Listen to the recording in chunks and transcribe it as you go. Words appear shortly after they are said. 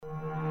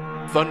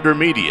Thunder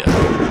Media.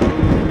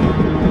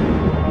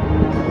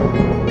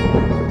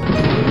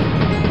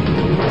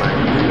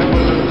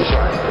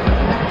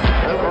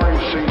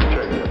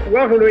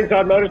 Welcome to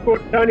Inside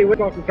Motorsport. Tony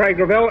Whitlock and Craig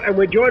Gravel, and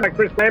we're joined by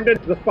Chris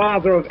Lambden, the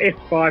father of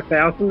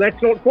S5000.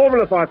 That's not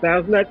Formula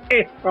 5000, that's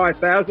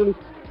S5000,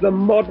 the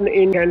modern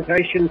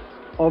incantation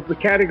of the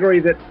category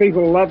that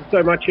people love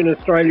so much in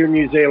Australia and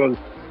New Zealand.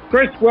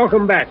 Chris,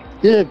 welcome back.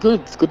 Yeah, good.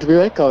 It's good to be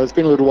back, guys. It's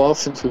been a little while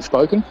since we've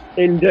spoken.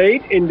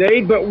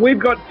 Indeed. But we've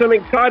got some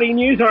exciting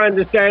news, I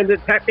understand,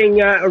 that's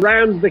happening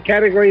around the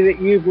category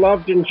that you've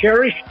loved and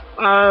cherished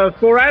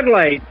for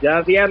Adelaide,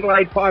 the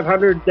Adelaide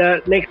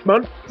 500 next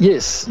month.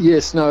 Yes.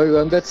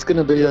 No, that's going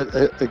to be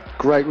a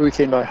great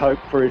weekend, I hope,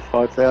 for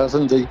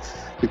S5000.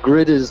 The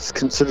grid is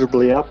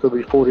considerably up. There'll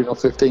be 14 or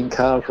 15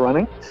 cars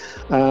running,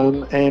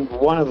 and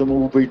one of them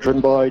will be driven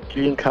by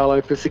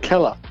Giancarlo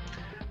Fisichella,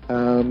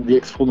 the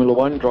ex-Formula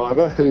One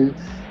driver who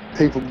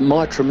people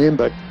might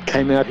remember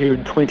came out here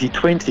in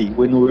 2020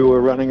 when we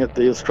were running at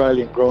the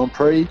Australian Grand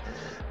Prix,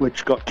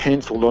 which got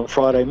cancelled on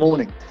Friday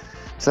morning.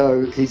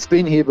 So he's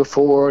been here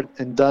before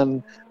and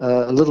done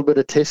a little bit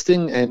of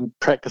testing and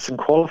practice and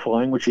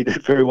qualifying, which he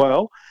did very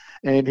well,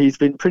 and he's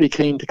been pretty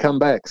keen to come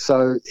back.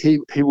 So he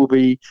will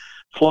be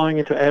flying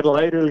into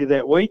Adelaide early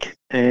that week,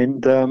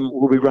 and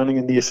we'll be running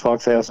in the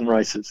S5000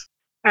 races.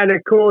 And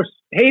of course,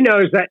 he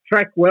knows that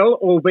track well,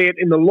 albeit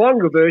in the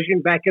longer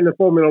version back in the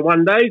Formula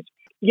One days.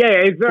 Yeah,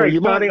 it's very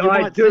exciting.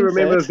 I do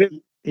remember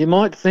You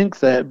might think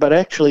that, but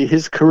actually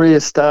his career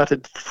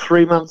started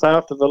 3 months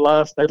after the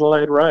last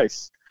Adelaide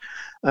race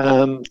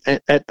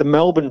at the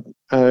Melbourne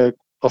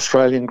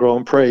Australian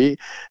Grand Prix.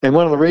 And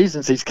one of the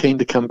reasons he's keen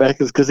to come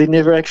back is because he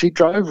never actually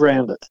drove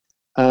around it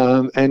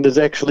and is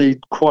actually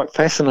quite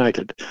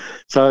fascinated.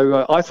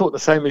 So I thought the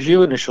same as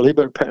you initially,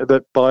 but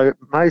by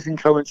amazing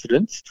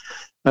coincidence,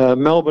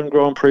 Melbourne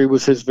Grand Prix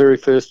was his very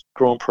first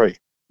Grand Prix.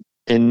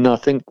 In, I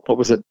think,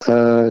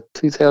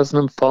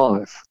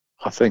 2005,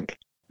 I think.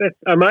 That's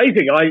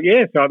amazing.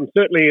 I'm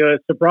certainly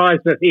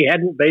surprised that he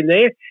hadn't been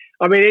there.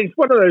 I mean, it's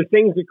one of those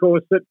things, of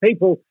course, that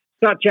people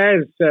such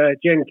as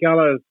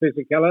Giancarlo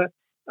Fisichella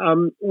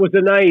was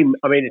a name.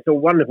 I mean, it's a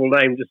wonderful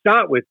name to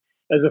start with.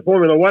 As a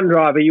Formula One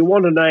driver, you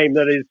want a name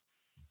that is,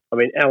 I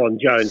mean, Alan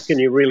Jones. Can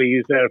you really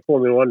use that as a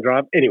Formula One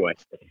driver? Anyway.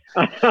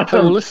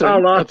 Listen,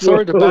 I'm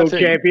sorry to butt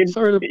in.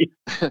 Sorry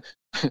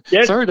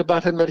to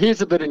butt in, but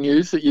here's a bit of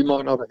news that you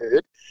might not have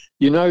heard.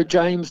 You know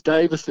James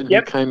Davison,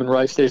 who came and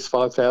raced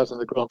S5000 at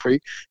the Grand Prix,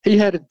 he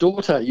had a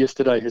daughter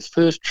yesterday, his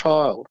first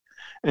child,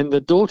 and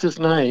the daughter's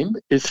name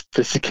is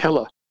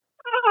Fisichella.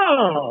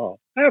 Oh,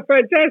 how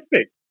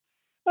fantastic.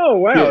 Oh,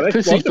 wow. Yeah, that's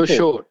Fissy wonderful. for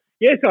short.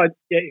 Yes,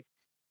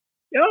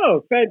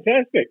 Oh,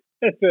 fantastic.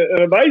 That's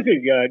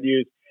amazing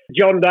news.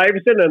 John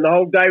Davison and the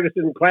whole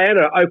Davison clan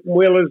are open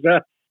wheelers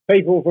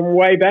people from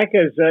way back,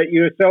 as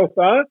you yourself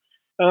are.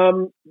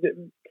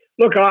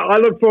 Look, I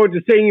look forward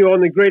to seeing you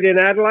on the grid in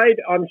Adelaide.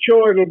 I'm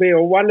sure it'll be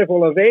a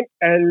wonderful event.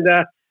 And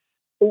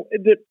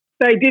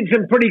they did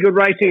some pretty good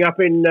racing up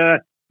in the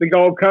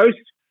Gold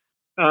Coast.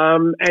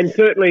 And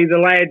certainly the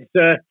lads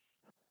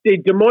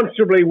did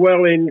demonstrably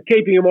well in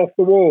keeping them off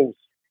the walls.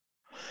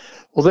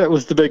 Well, that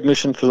was the big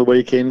mission for the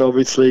weekend.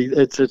 Obviously,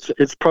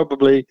 it's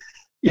probably,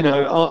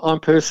 I'm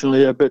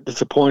personally a bit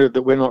disappointed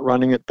that we're not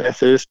running at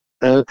Bathurst,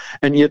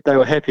 and yet they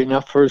were happy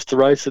enough for us to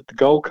race at the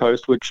Gold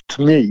Coast, which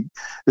to me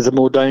is a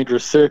more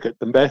dangerous circuit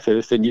than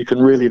Bathurst, and you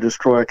can really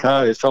destroy a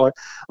car. So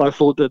I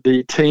thought that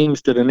the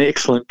teams did an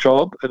excellent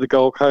job at the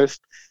Gold Coast.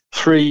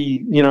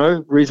 3,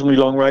 reasonably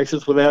long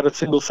races without a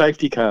single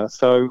safety car.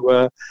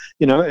 So,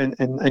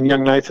 and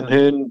young Nathan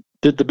Hearn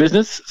did the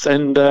business,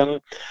 and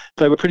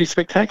they were pretty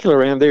spectacular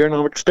around there, and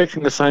I'm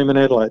expecting the same in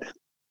Adelaide.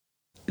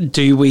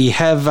 Do we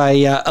have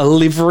a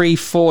livery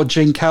for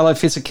Giancarlo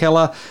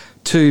Fisichella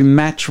to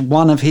match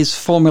one of his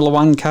Formula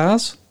One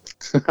cars?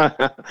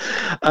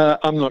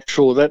 I'm not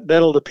sure.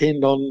 That'll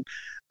depend on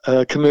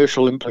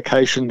commercial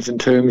implications in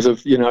terms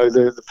of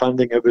the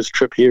funding of his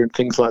trip here and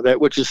things like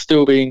that, which is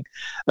still being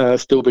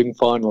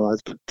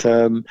finalised.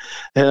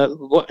 But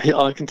what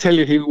I can tell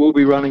you, he will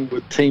be running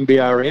with Team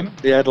BRM,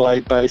 the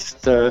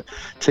Adelaide-based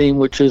team,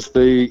 which is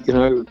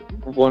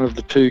one of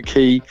the 2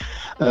 key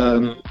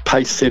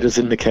pace setters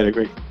in the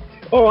category.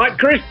 All right,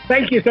 Chris,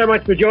 thank you so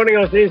much for joining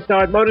us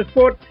Inside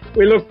Motorsport.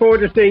 We look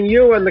forward to seeing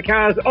you and the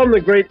cars on the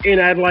grid in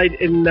Adelaide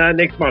in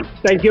next month.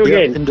 Thank you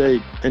again.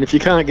 Indeed. And if you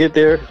can't get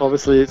there,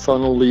 obviously it's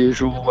on all the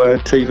usual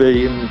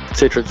TV and et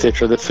cetera,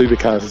 that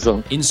Supercars is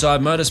on.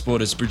 Inside Motorsport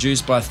is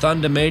produced by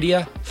Thunder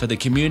Media for the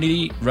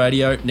Community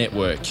Radio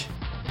Network.